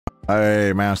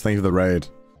Hey, Mouse, thank you for the raid.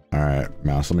 Alright,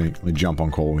 Mouse, let me jump on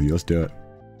call with you. Let's do it.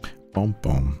 Boom,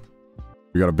 boom.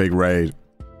 We got a big raid.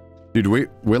 Dude, we're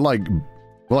like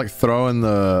throwing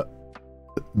the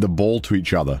ball to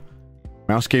each other.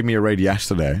 Mouse gave me a raid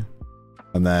yesterday,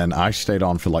 and then I stayed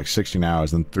on for like 16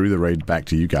 hours, then threw the raid back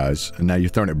to you guys, and now you're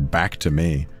throwing it back to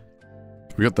me.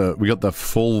 We got the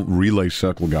full relay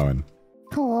circle going.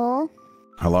 Cool.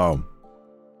 Hello.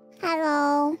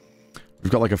 Hello.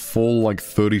 We've got like a full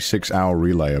 36-hour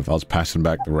relay of us passing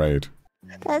back the raid.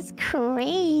 That's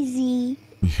crazy.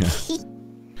 Yeah.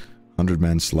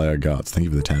 100-man Slayer Guts. Thank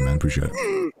you for the 10, man. Appreciate it.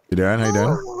 You doing? How you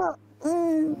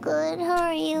doing? Good. How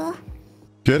are you?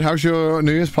 Good. How's your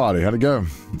New Year's party? How'd it go?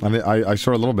 I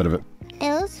saw a little bit of it. It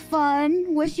was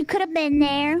fun. Wish you could have been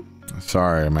there.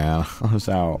 Sorry, man. I was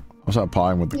out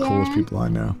partying with the coolest people I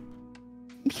know.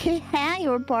 Yeah, you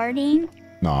were partying.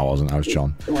 No, I wasn't. I was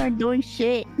chilling. You weren't doing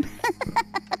shit.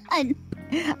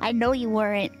 I know you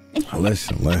weren't.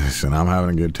 Listen. I'm having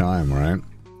a good time, right?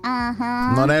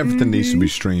 Uh-huh. Not everything needs to be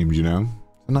streamed, you know?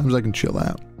 Sometimes I can chill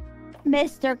out.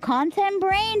 Mr. Content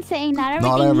Brain saying not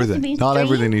everything needs to be streamed. Not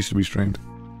everything needs to be streamed.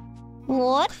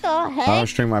 What the heck? I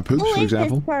stream my poops, for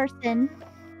example. Who is this person?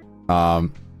 I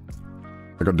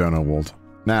got Donut Walled.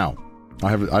 Now,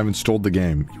 I've installed the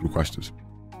game you requested.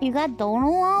 You got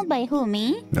Donut Walled? By who,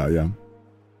 me? Yeah.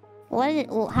 How did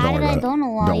I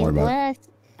Donut Wall? Don't worry about it.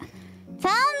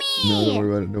 Tell me! No,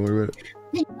 don't worry about it.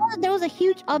 Did you know that there was a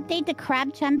huge update to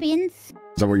Crab Champions? Is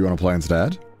that what you want to play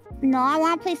instead? No, I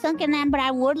want to play Sunken Land, but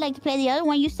I would like to play the other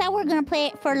one. You said we're going to play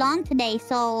it for long today,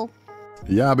 so...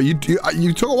 Yeah, but you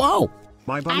took a while.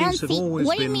 My bunnies have always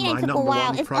been my number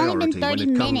one priority when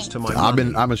it comes to my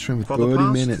money. I've been streaming 30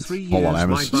 minutes. Hold on, I'm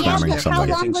spamming something.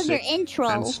 How long was your intro?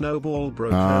 And Snowball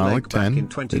broke her leg back in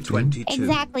 2022.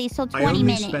 Exactly, so 20 minutes. I only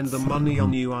minutes. spend the money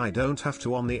on you. I don't have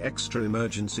to on the extra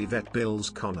emergency vet bills,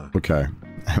 Connor. Okay.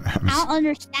 I don't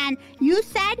understand. You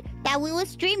said that we would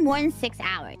stream more than 6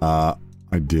 hours. I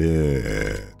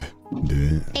did.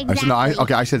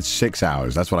 Exactly. I said 6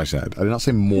 hours. That's what I said. I did not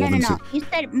say more than 6. You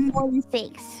said more than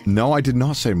 6. No, I did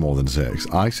not say more than 6.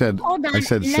 I said. Hold on. I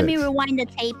said 6. Let me rewind the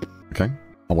tape. Okay.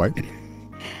 I'll wait.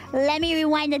 Let me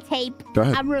rewind the tape. Go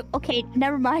ahead. Okay,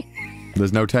 never mind.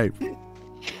 There's no tape.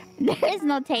 There is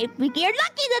no tape. You're lucky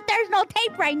that there's no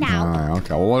tape right now. Alright,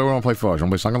 okay. Well, what do you want to play first? You want to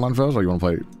play Sunken Land first, or you want to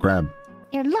play Grab?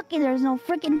 You're lucky there's no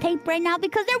freaking tape right now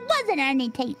because there wasn't any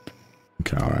tape.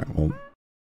 Okay, alright. Well,